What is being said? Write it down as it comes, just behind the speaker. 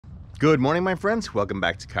Good morning, my friends. Welcome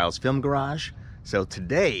back to Kyle's Film Garage. So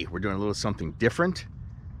today we're doing a little something different.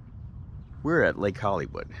 We're at Lake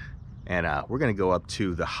Hollywood, and we're gonna go up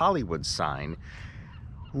to the Hollywood sign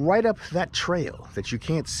right up that trail that you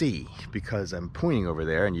can't see because I'm pointing over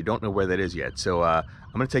there and you don't know where that is yet. So I'm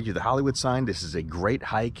gonna take you to the Hollywood sign. This is a great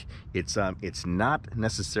hike. It's not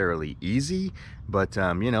necessarily easy, but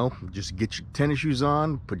you know, just get your tennis shoes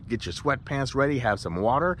on, get your sweatpants ready, have some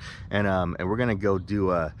water, and we're gonna go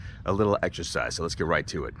do a little exercise. So let's get right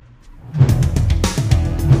to it.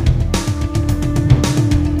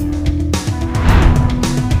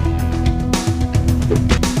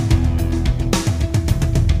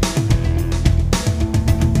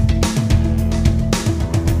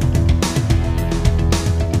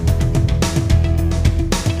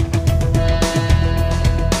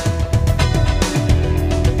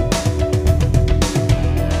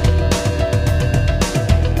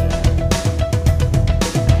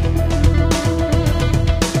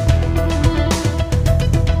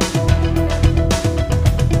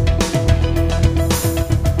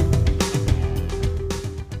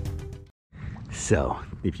 So,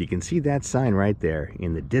 if you can see that sign right there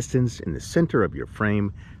in the distance, in the center of your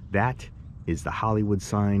frame, that is the Hollywood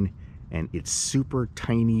sign, and it's super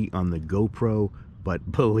tiny on the GoPro,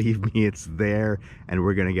 but believe me, it's there, and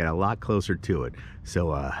we're gonna get a lot closer to it. So,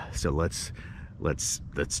 let's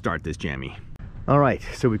start this jammy. All right,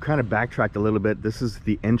 so we kind of backtracked a little bit. This is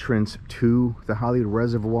the entrance to the Hollywood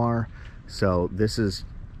Reservoir. So this is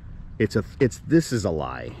a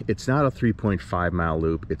lie. It's not a 3.5 mile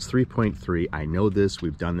loop. It's 3.3. I know this.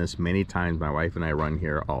 We've done this many times. My wife and I run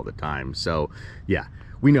here all the time. So yeah,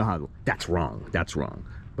 we know how that's wrong. That's wrong.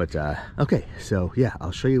 But okay, so yeah,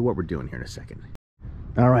 I'll show you what we're doing here in a second.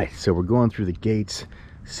 All right, so we're going through the gates.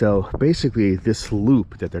 So basically this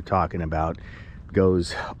loop that they're talking about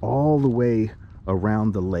goes all the way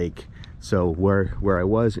around the lake. So where I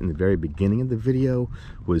was in the very beginning of the video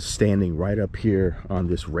was standing right up here on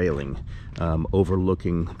this railing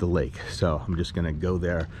overlooking the lake. So I'm just gonna go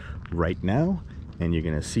there right now and you're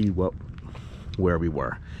gonna see where we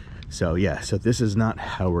were. So yeah, so this is not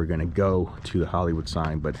how we're gonna go to the Hollywood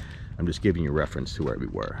sign, but I'm just giving you reference to where we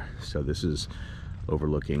were. So this is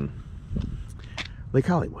overlooking Lake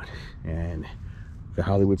Hollywood, and the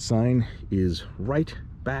Hollywood sign is right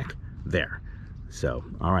back there. So,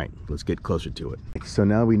 all right, let's get closer to it. So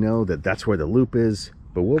now we know that that's where the loop is,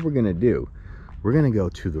 but what we're gonna do, we're gonna go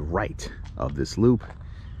to the right of this loop,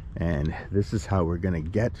 and this is how we're gonna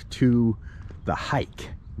get to the hike,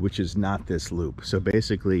 which is not this loop. So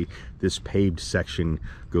basically, this paved section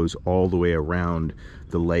goes all the way around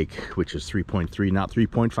the lake, which is 3.3, not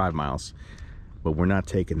 3.5 miles, but we're not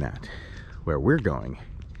taking that. Where we're going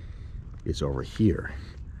is over here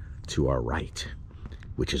to our right,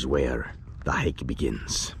 which is where the hike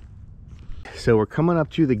begins. So we're coming up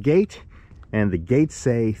to the gate, and the gates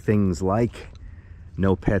say things like,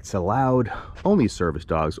 no pets allowed, only service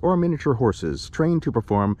dogs or miniature horses trained to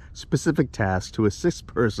perform specific tasks to assist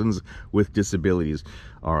persons with disabilities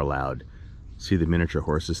are allowed. See the miniature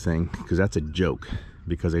horses thing? Because that's a joke,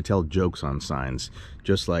 because they tell jokes on signs.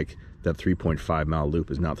 Just like that 3.5 mile loop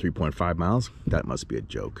is not 3.5 miles, that must be a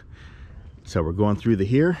joke. So we're going through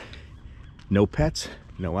here. No pets,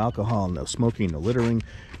 no alcohol, no smoking, no littering,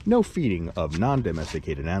 no feeding of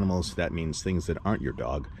non-domesticated animals. That means things that aren't your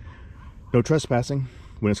dog. No trespassing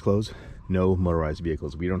when it's closed. No motorized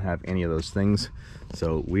vehicles. We don't have any of those things,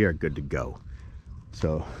 so we are good to go.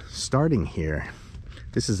 So starting here,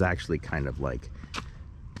 this is actually kind of like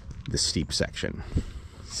the steep section.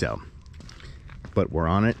 So, but we're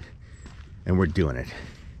on it and we're doing it.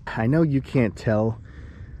 I know you can't tell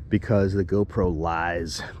because the GoPro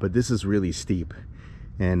lies, but this is really steep.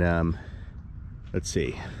 And let's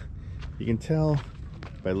see, you can tell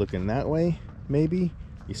by looking that way, maybe.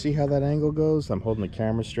 You see how that angle goes? I'm holding the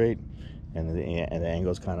camera straight and the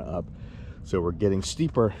angle's kind of up. So we're getting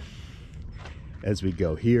steeper as we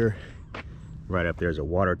go here. Right up there's a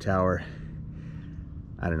water tower.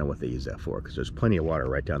 I don't know what they use that for, because there's plenty of water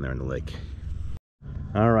right down there in the lake.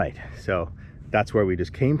 All right, so that's where we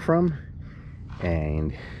just came from,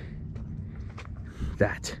 and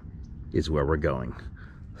that is where we're going.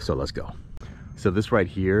 So let's go. So this right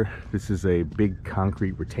here, this is a big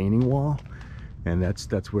concrete retaining wall, and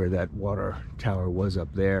that's where that water tower was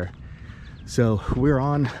up there. So we're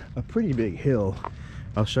on a pretty big hill.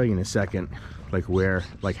 I'll show you in a second,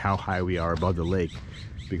 like how high we are above the lake,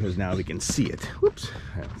 because now we can see it. Whoops,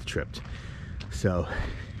 I tripped. So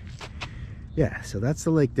yeah, so that's the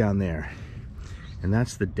lake down there, and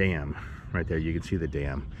that's the dam right there. You can see the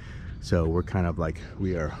dam. So we're kind of like,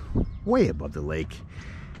 we are way above the lake,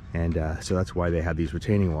 And so that's why they have these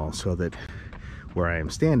retaining walls, so that where I am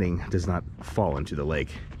standing does not fall into the lake.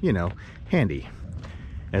 You know, handy.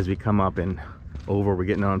 As we come up and over, we're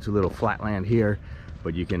getting onto a little flat land here,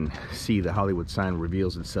 but you can see the Hollywood sign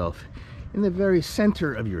reveals itself in the very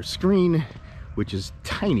center of your screen, which is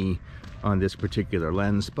tiny on this particular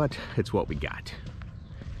lens, but it's what we got.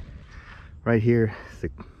 Right here,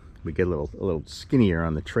 we get a little skinnier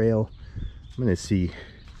on the trail. I'm gonna see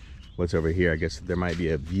what's over here. I guess there might be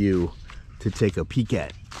a view to take a peek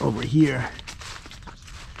at over here.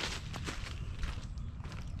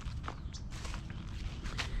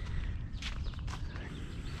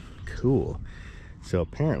 Cool. So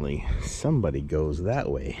apparently somebody goes that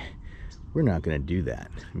way. We're not going to do that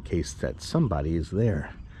in case that somebody is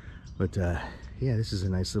there. But yeah, this is a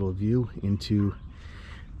nice little view into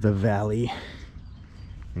the valley.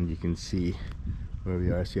 And you can see where we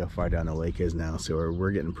are. See how far down the lake is now. So we're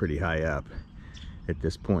getting pretty high up at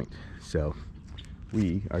this point. So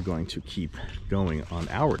we are going to keep going on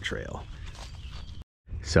our trail.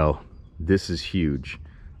 So this is huge.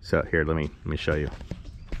 So here, let me show you.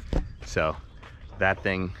 So that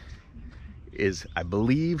thing is, I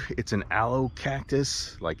believe it's an aloe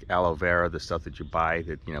cactus, like aloe vera, the stuff that you buy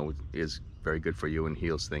that, you know, is very good for you and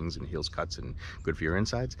heals things and heals cuts and good for your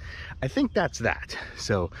insides. I think that's that.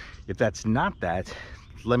 So if that's not that,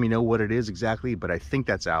 let me know what it is exactly, but I think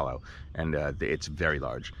that's aloe, and it's very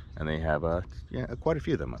large, and they have quite a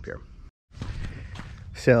few of them up here.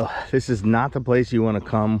 So this is not the place you want to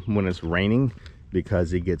come when it's raining,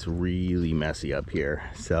 because it gets really messy up here.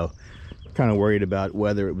 So kind of worried about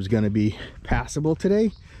whether it was going to be passable today,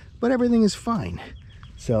 but everything is fine.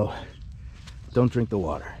 So don't drink the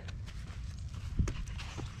water.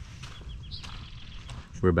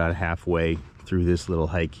 We're about halfway through this little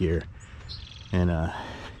hike here, and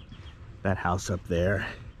that house up there,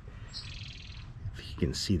 if you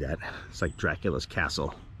can see that, it's like Dracula's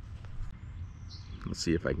castle. Let's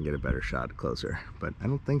see if I can get a better shot closer, but I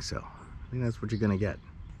don't think so. I think that's what you're gonna get.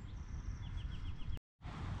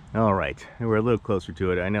 All right, we're a little closer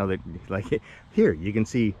to it. I know that, like, here you can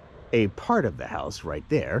see a part of the house right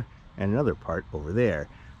there and another part over there.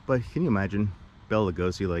 But can you imagine Bela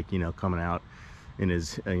Lugosi, like, you know, coming out in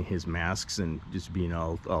his masks and just being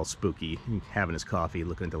all spooky, having his coffee,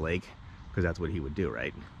 looking at the lake, because that's what he would do,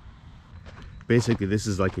 right? Basically, this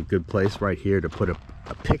is like a good place right here to put a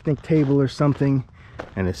picnic table or something.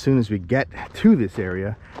 And as soon as we get to this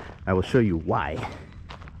area, I will show you why.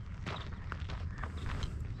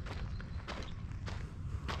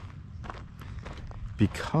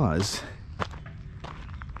 Because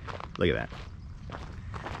look at that.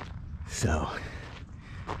 So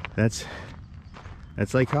that's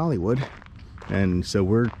Lake Hollywood, and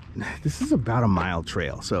so this is about a mile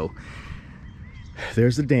trail. So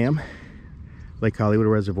there's the dam, Lake Hollywood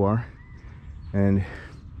Reservoir, and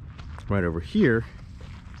right over here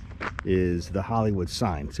is the Hollywood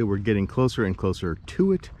sign. So we're getting closer and closer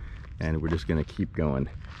to it, and we're just gonna keep going.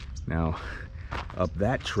 Now up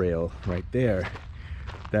that trail right there,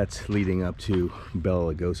 that's leading up to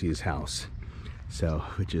Bela Lugosi's house, so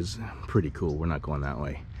which is pretty cool. We're not going that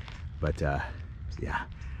way, but yeah,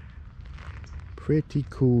 pretty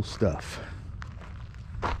cool stuff.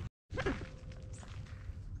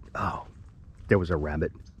 Oh, there was a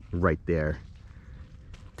rabbit right there.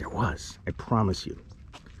 There was, I promise you.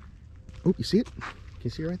 Oh, you see it? Can you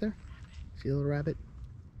see it right there? See the little rabbit?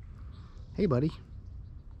 Hey, buddy.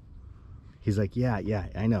 He's like, yeah,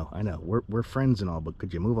 I know. We're friends and all, but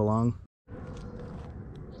could you move along?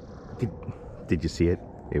 Did you see it?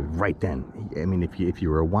 Right then. I mean, if you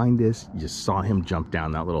rewind this, you just saw him jump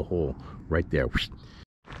down that little hole right there.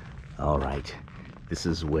 All right, this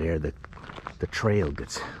is where the trail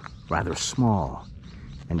gets rather small,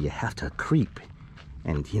 and you have to creep,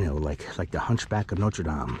 and you know, like the Hunchback of Notre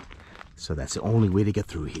Dame. So that's the only way to get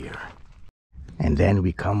through here. And then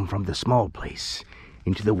we come from the small place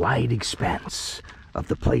into the wide expanse of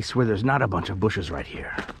the place where there's not a bunch of bushes right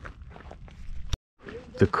here.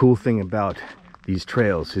 The cool thing about these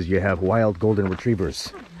trails is you have wild golden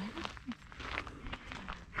retrievers.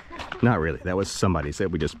 Not really, that was somebody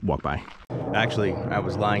said we just walked by. Actually, I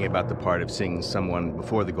was lying about the part of seeing someone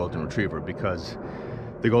before the golden retriever, because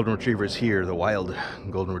the golden retrievers here, the wild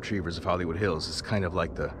golden retrievers of Hollywood Hills, is kind of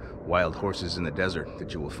like the wild horses in the desert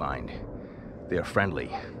that you will find. They are friendly,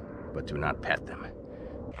 but do not pet them.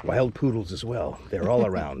 Wild poodles as well, they're all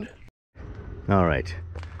around. All right,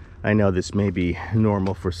 I know this may be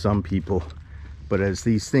normal for some people, but as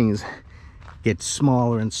these things get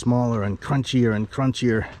smaller and smaller and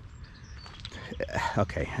crunchier,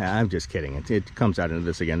 okay, I'm just kidding. It comes out into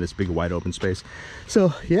this again, this big wide open space.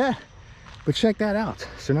 So yeah, But check that out.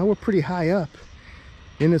 So now we're pretty high up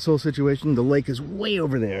in this whole situation. The lake is way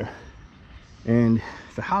over there, and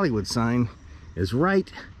the Hollywood sign is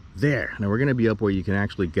right there. Now we're going to be up where you can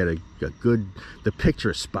actually get the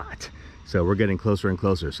picture spot. So we're getting closer and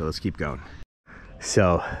closer, so let's keep going.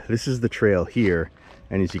 So this is the trail here,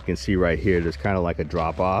 and as you can see right here, there's kind of like a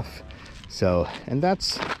drop off. So, and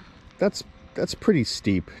that's pretty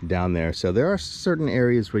steep down there. So there are certain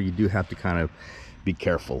areas where you do have to kind of be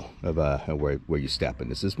careful of where you step,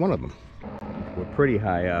 and this is one of them. We're pretty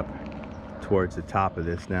high up towards the top of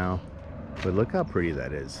this now, but look how pretty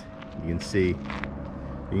that is. You can see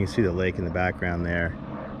the lake in the background there.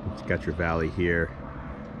 It's got your valley here,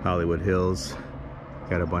 Hollywood Hills.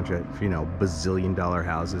 Got a bunch of, you know, bazillion-dollar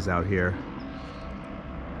houses out here.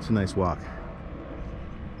 It's a nice walk.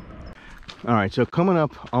 All right, so coming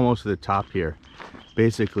up almost to the top here,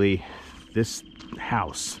 basically this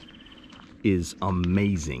house is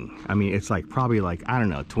amazing. I mean, it's like probably like, I don't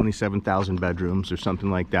know, 27,000 bedrooms or something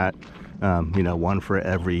like that. You know, one for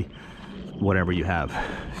every whatever you have.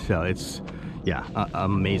 So it's, yeah,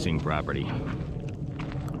 amazing property.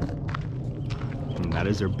 And that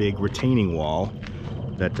is their big retaining wall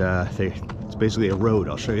that it's basically a road.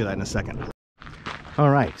 I'll show you that in a second. All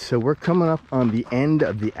right, so we're coming up on the end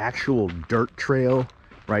of the actual dirt trail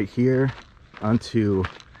right here onto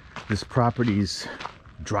this property's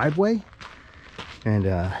driveway.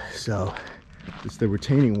 And so it's the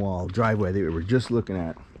retaining wall driveway that we were just looking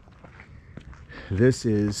at. This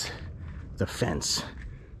is the fence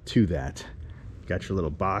to that. Got your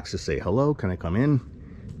little box to say, hello, can I come in?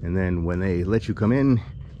 And then when they let you come in,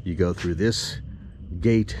 you go through this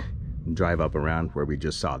gate and drive up around where we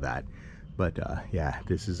just saw that. But yeah,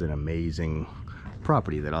 this is an amazing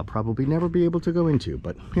property that I'll probably never be able to go into,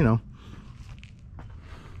 but you know,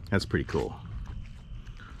 that's pretty cool.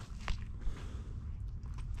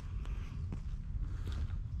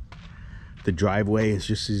 The driveway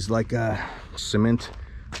is like cement,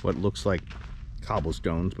 what looks like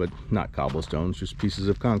cobblestones, but not cobblestones, just pieces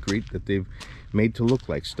of concrete that they've made to look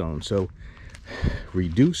like stone. So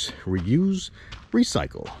reduce, reuse,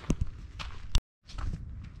 recycle.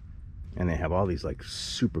 And they have all these like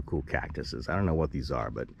super cool cactuses. I don't know what these are,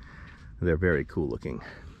 but they're very cool looking.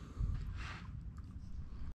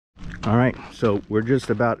 All right, so we're just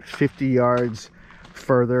about 50 yards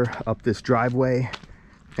further up this driveway,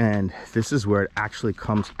 and this is where it actually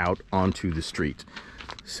comes out onto the street.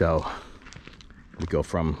 So we go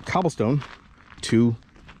from cobblestone to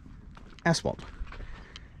asphalt,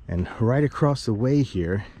 and right across the way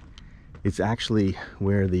here, it's actually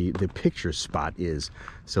where the picture spot is.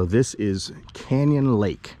 So this is Canyon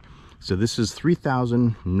Lake. So this is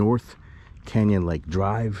 3000 North Canyon Lake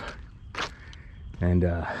Drive, and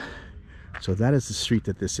so that is the street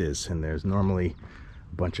that this is, and there's normally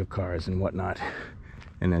a bunch of cars and whatnot.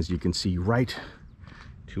 And as you can see, right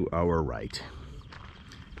to our right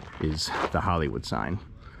is the Hollywood sign.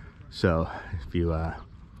 So if you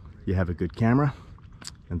have a good camera,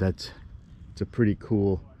 and it's a pretty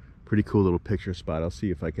cool little picture spot. I'll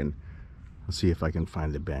see if I can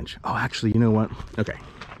find the bench. Oh, actually, you know what? Okay.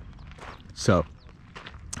 So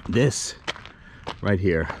this right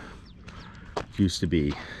here used to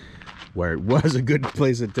be where it was a good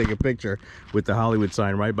place to take a picture with the Hollywood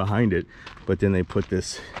sign right behind it, but then they put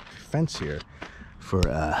this fence here for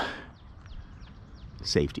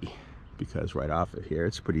safety, because right off of here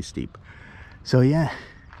it's pretty steep. So yeah,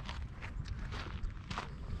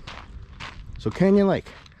 so Canyon Lake,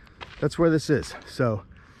 that's where this is. So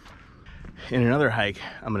in another hike,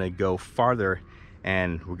 I'm gonna go farther,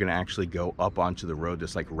 and we're gonna actually go up onto the road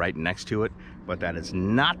that's like right next to it, but that is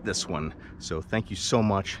not this one. So thank you so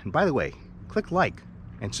much. And by the way, click like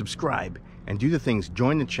and subscribe and do the things,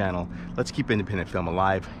 join the channel. Let's keep independent film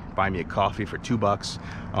alive. Buy me a coffee for $2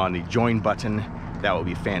 on the join button. That would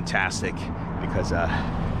be fantastic, because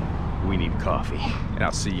we need coffee. And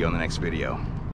I'll see you on the next video.